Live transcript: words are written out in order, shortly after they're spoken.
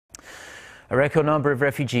A record number of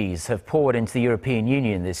refugees have poured into the European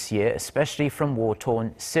Union this year, especially from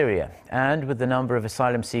war-torn Syria. And with the number of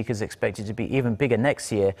asylum seekers expected to be even bigger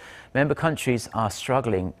next year, member countries are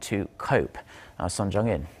struggling to cope. Our Sohn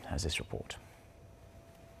Jung has this report.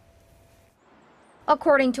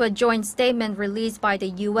 According to a joint statement released by the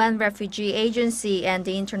UN Refugee Agency and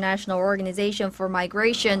the International Organization for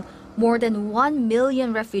Migration, more than 1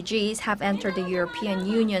 million refugees have entered the European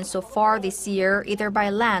Union so far this year, either by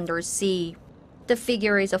land or sea. The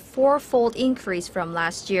figure is a fourfold increase from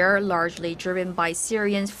last year, largely driven by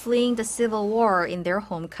Syrians fleeing the civil war in their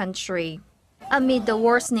home country. Amid the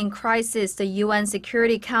worsening crisis, the UN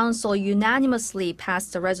Security Council unanimously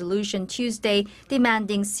passed a resolution Tuesday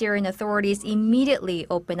demanding Syrian authorities immediately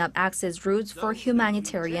open up access routes for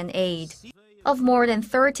humanitarian aid. Of more than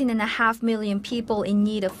 13.5 million people in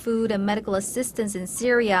need of food and medical assistance in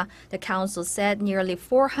Syria, the Council said nearly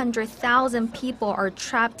 400,000 people are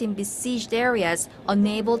trapped in besieged areas,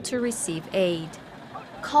 unable to receive aid.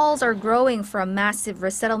 Calls are growing for a massive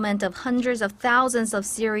resettlement of hundreds of thousands of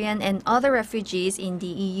Syrian and other refugees in the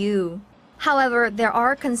EU. However, there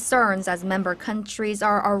are concerns as member countries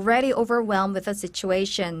are already overwhelmed with the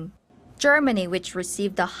situation. Germany, which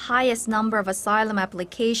received the highest number of asylum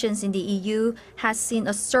applications in the EU, has seen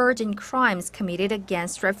a surge in crimes committed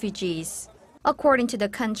against refugees. According to the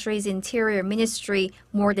country's Interior Ministry,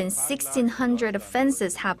 more than 1,600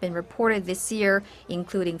 offenses have been reported this year,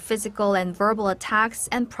 including physical and verbal attacks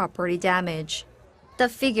and property damage. The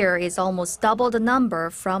figure is almost double the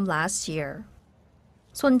number from last year.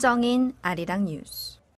 Sohn Jung, Arirang News.